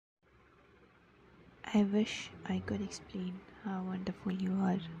I wish I could explain how wonderful you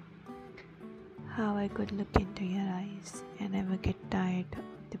are, how I could look into your eyes and never get tired of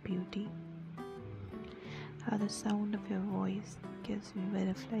the beauty, how the sound of your voice gives me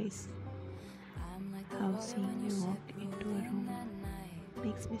butterflies, how seeing you walk into a room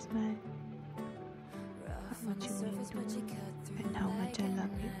makes me smile, how much you mean to me and how much I love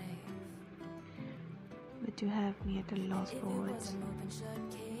you. But you have me at a loss for words,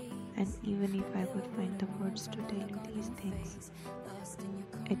 and even if I would find the words to tell you these things,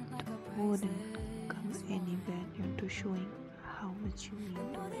 it wouldn't come anywhere near to showing how much you mean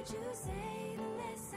to me.